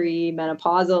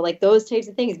pre-menopausal, like those types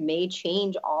of things may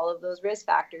change all of those risk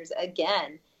factors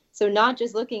again. So not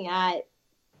just looking at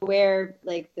where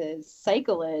like the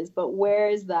cycle is, but where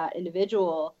is that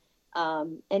individual?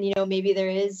 And, you know, maybe there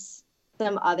is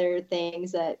some other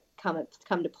things that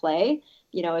come to play,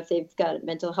 you know, if they've got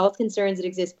mental health concerns that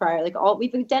exist prior, like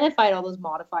we've identified all those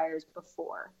modifiers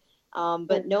before.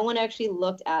 But no one actually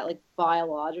looked at like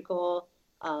biological,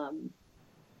 you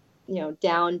know,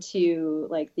 down to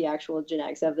like the actual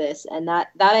genetics of this. And that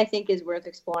I think is worth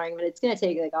exploring, but it's going to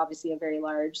take like obviously a very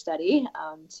large study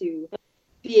to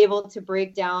be able to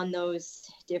break down those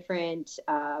different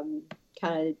kind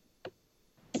of,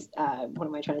 what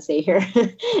am I trying to say here?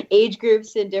 Age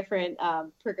groups and different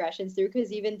progressions through,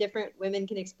 because even different women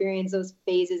can experience those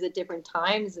phases at different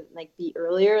times, like be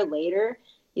earlier, later.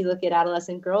 You look at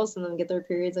adolescent girls, some of them get their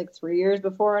periods like 3 years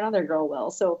before another girl will.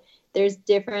 So there's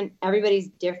everybody's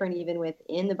different even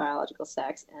within the biological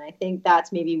sex. And I think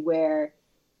that's maybe where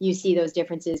you see those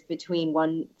differences between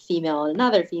one female and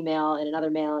another female, and another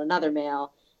male and another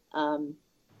male.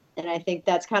 And I think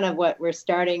that's kind of what we're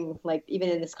starting, like even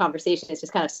in this conversation, it's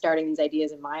just kind of starting these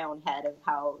ideas in my own head of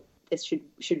how this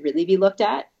should really be looked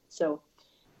at. So,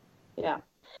 yeah.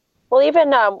 Well,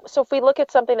 even so, if we look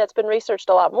at something that's been researched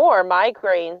a lot more,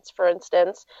 migraines, for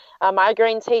instance,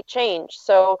 migraines hate change.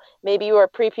 So maybe you are a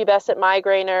prepubescent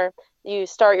migrainer, you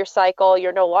start your cycle,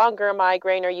 you're no longer a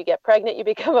migrainer, you get pregnant, you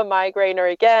become a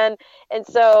migrainer again. And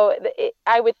so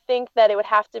I would think that it would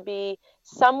have to be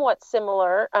somewhat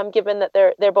similar, given that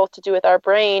they're both to do with our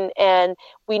brain. And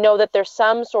we know that there's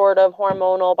some sort of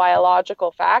hormonal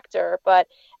biological factor, but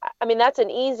I mean, that's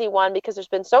an easy one because there's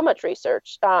been so much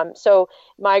research. So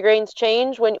migraines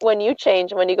change when you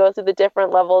change, when you go through the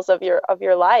different levels of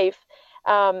your life.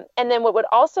 And then what would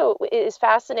also is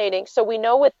fascinating. So we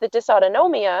know with the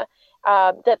dysautonomia,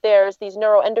 that there's these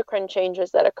neuroendocrine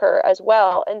changes that occur as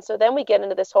well. And so then we get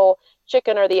into this whole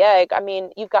chicken or the egg. I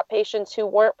mean, you've got patients who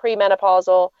weren't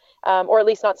premenopausal, or at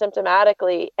least not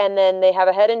symptomatically, and then they have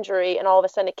a head injury, and all of a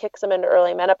sudden it kicks them into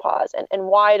early menopause. And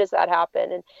why does that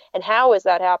happen? And how is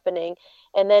that happening?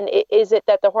 And then is it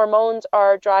that the hormones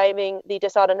are driving the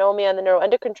dysautonomia and the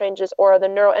neuroendocrine changes, or are the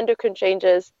neuroendocrine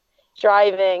changes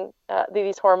driving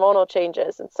these hormonal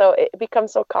changes? And so it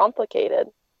becomes so complicated.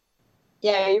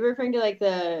 Yeah, are you referring to like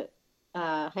the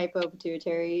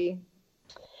hypopituitary?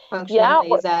 functionally?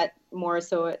 Is that more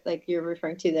so like you're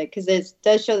referring to that? Because it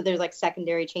does show that there's like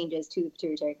secondary changes to the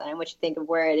pituitary gland, which you think of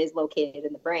where it is located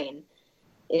in the brain.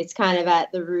 It's kind of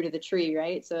at the root of the tree,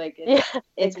 right? So like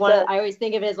it's one of, I always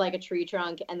think of it as like a tree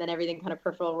trunk, and then everything kind of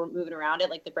peripheral moving around it.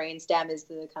 Like the brain stem is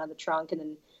the kind of the trunk, and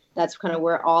then that's kind of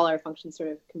where all our functions sort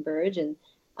of converge. And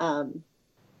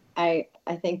I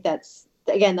think that's,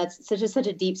 again, that's such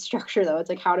a deep structure, though. It's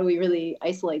like, how do we really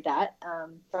isolate that?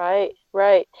 Right.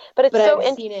 But it's so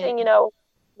interesting, you know,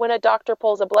 when a doctor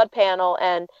pulls a blood panel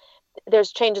and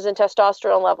there's changes in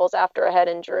testosterone levels after a head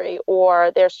injury,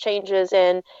 or there's changes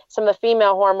in some of the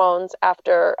female hormones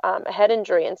after a head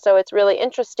injury. And so it's really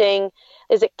interesting.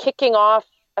 Is it kicking off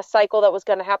a cycle that was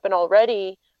going to happen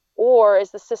already, or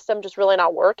is the system just really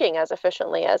not working as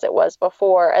efficiently as it was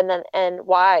before? And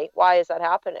why is that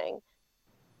happening?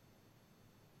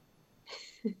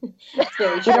 That's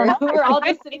very true. We're all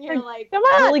just sitting here like, come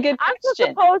on, really good question. I'm supposed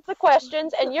to pose the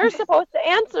questions and you're supposed to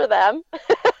answer them.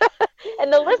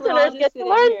 And the listeners get to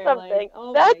learn something. Like,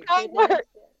 oh, that's how it works.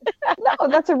 No,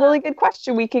 that's a really good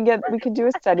question. We can do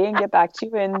a study and get back to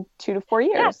you in 2 to 4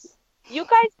 years. Yes. You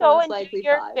guys go and do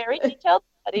your very detailed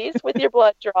studies with your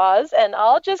blood draws, and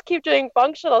I'll just keep doing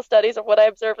functional studies of what I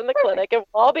observe in the clinic, and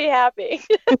we'll all be happy.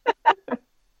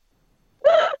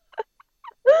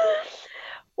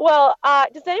 Well,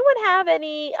 does anyone have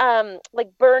any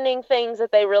like burning things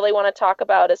that they really want to talk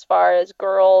about as far as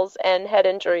girls and head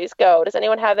injuries go? Does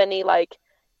anyone have any like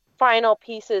final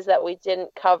pieces that we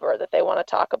didn't cover that they want to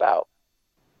talk about?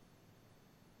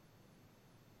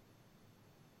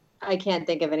 I can't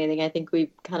think of anything. I think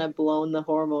we've kind of blown the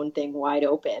hormone thing wide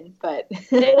open, but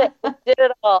did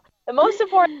it all. The most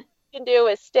important thing you can do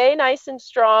is stay nice and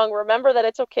strong. Remember that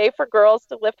it's okay for girls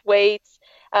to lift weights.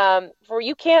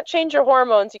 You can't change your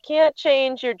hormones. You can't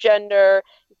change your gender.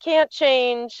 You can't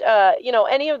change,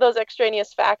 any of those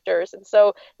extraneous factors. And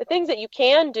so the things that you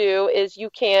can do is you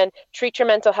can treat your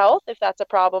mental health if that's a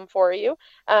problem for you.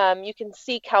 You can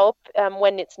seek help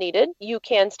when it's needed. You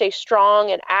can stay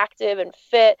strong and active and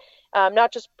fit,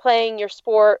 not just playing your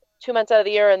sport 2 months out of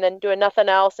the year and then doing nothing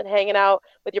else and hanging out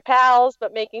with your pals,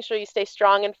 but making sure you stay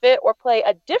strong and fit, or play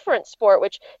a different sport,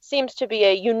 which seems to be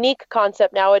a unique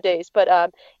concept nowadays.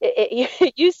 But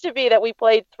it used to be that we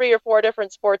played 3 or 4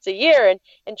 different sports a year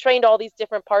and trained all these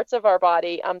different parts of our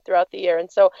body throughout the year.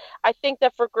 And so I think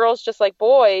that for girls, just like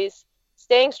boys,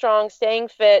 staying strong, staying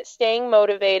fit, staying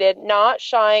motivated, not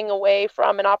shying away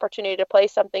from an opportunity to play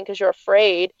something because you're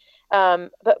afraid,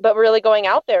 but really going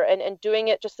out there and doing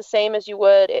it just the same as you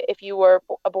would if you were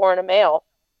born a male.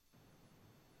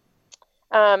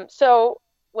 So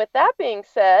with that being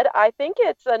said, I think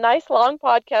it's a nice long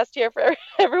podcast here for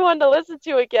everyone to listen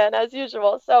to again, as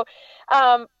usual. So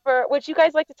would you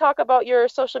guys like to talk about your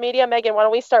social media? Megan, why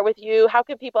don't we start with you? How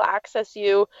can people access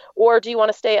you? Or do you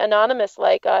want to stay anonymous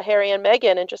like Harry and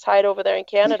Meghan and just hide over there in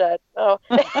Canada? Oh.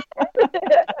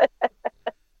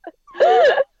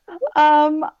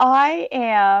 I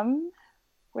am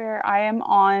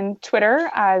on Twitter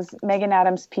as Megan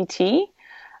Adams PT.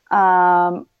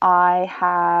 I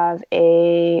have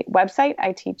a website.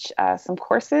 I teach some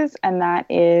courses, and that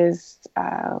is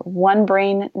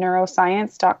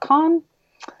onebrainneuroscience.com.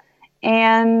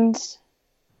 And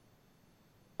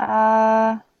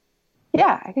I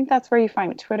think that's where you find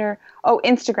me. Twitter. Oh,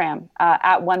 Instagram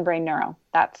at onebrainneuro.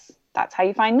 That's how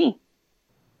you find me.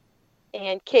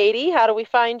 And Katie, how do we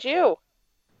find you?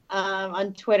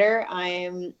 On Twitter,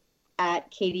 I'm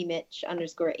at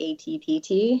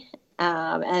KatieMitch_ATPT.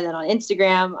 And then on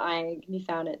Instagram, I can be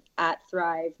found at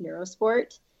Thrive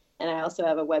Neurosport. And I also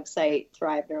have a website,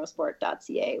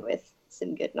 thriveneurosport.ca, with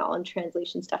some good knowledge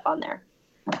translation stuff on there.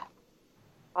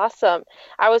 Awesome.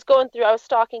 I was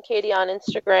stalking Katie on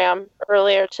Instagram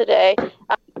earlier today.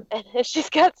 And she's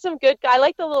got some good, I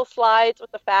like the little slides with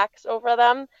the facts over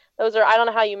them. Those are, I don't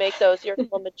know how you make those. You're a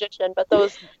little magician, but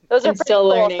those are still cool.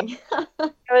 Learning.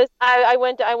 I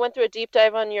went through a deep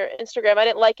dive on your Instagram. I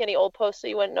didn't like any old posts, so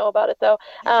you wouldn't know about it though.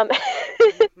 And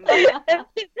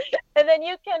then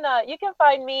you can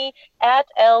find me at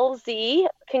LZ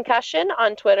Concussion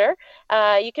on Twitter.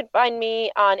 You can find me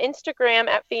on Instagram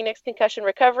at Phoenix Concussion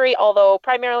Recovery, although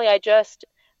primarily I just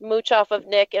mooch off of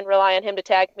Nick and rely on him to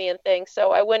tag me and things.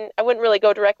 So I wouldn't really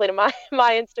go directly to my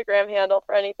Instagram handle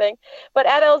for anything, but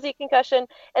at LZ Concussion.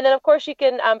 And then of course you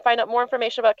can find out more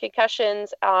information about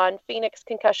concussions on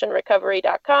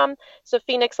PhoenixConcussionRecovery.com. So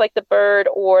Phoenix like the bird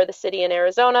or the city in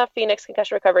Arizona,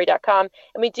 PhoenixConcussionRecovery.com.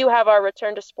 And we do have our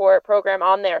return to sport program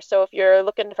on there. So if you're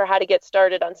looking for how to get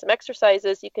started on some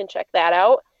exercises, you can check that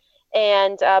out.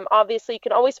 And obviously, you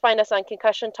can always find us on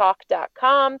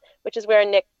concussiontalk.com, which is where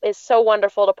Nick is so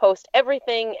wonderful to post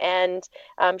everything and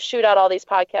shoot out all these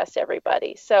podcasts to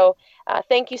everybody. So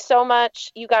thank you so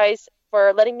much, you guys,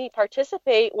 for letting me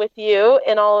participate with you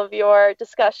in all of your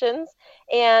discussions.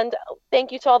 And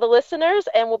thank you to all the listeners.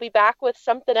 And we'll be back with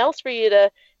something else for you to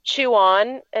chew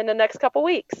on in the next couple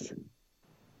weeks.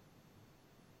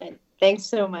 Thanks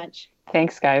so much.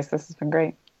 Thanks, guys. This has been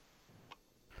great.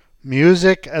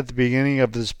 Music at the beginning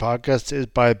of this podcast is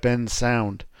by Ben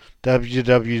Sound.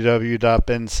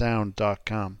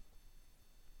 www.bensound.com.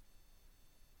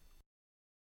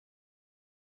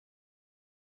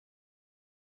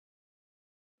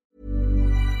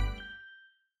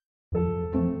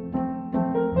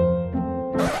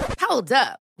 Hold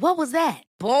up. What was that?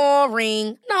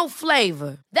 Boring. No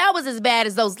flavor. That was as bad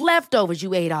as those leftovers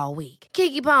you ate all week.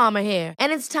 Keke Palmer here.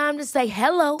 And it's time to say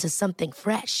hello to something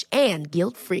fresh and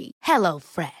guilt-free. Hello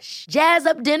Fresh. Jazz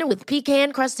up dinner with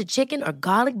pecan-crusted chicken or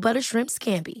garlic butter shrimp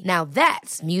scampi. Now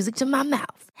that's music to my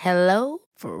mouth. Hello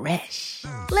Fresh.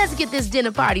 Let's get this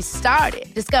dinner party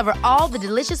started. Discover all the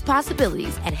delicious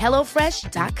possibilities at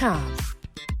HelloFresh.com.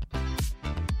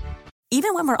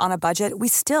 Even when we're on a budget, we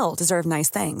still deserve nice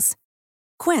things.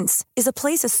 Quince is a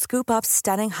place to scoop up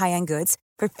stunning high-end goods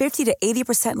for 50 to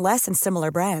 80% less than similar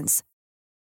brands.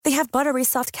 They have buttery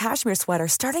soft cashmere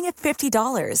sweaters starting at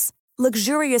 $50,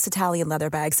 luxurious Italian leather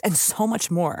bags, and so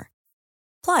much more.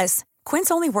 Plus,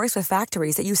 Quince only works with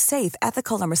factories that use safe,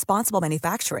 ethical, and responsible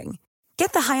manufacturing.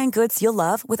 Get the high-end goods you'll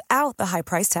love without the high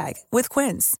price tag with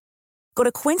Quince. Go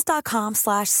to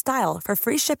quince.com/style for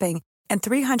free shipping and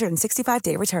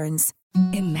 365-day returns.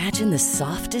 Imagine the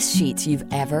softest sheets you've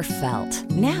ever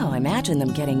felt. Now imagine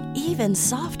them getting even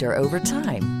softer over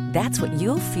time. That's what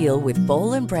you'll feel with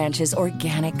Boll & Branch's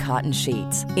organic cotton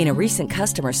sheets. In a recent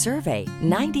customer survey,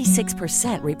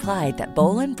 96% replied that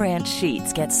Boll & Branch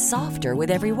sheets get softer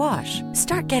with every wash.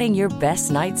 Start getting your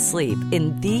best night's sleep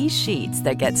in these sheets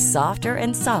that get softer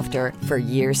and softer for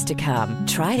years to come.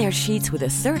 Try their sheets with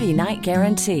a 30-night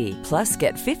guarantee. Plus,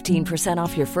 get 15%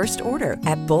 off your first order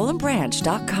at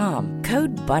bollandbranch.com.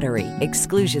 Code BUTTERY.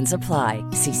 Exclusions apply.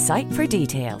 See site for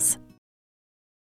details.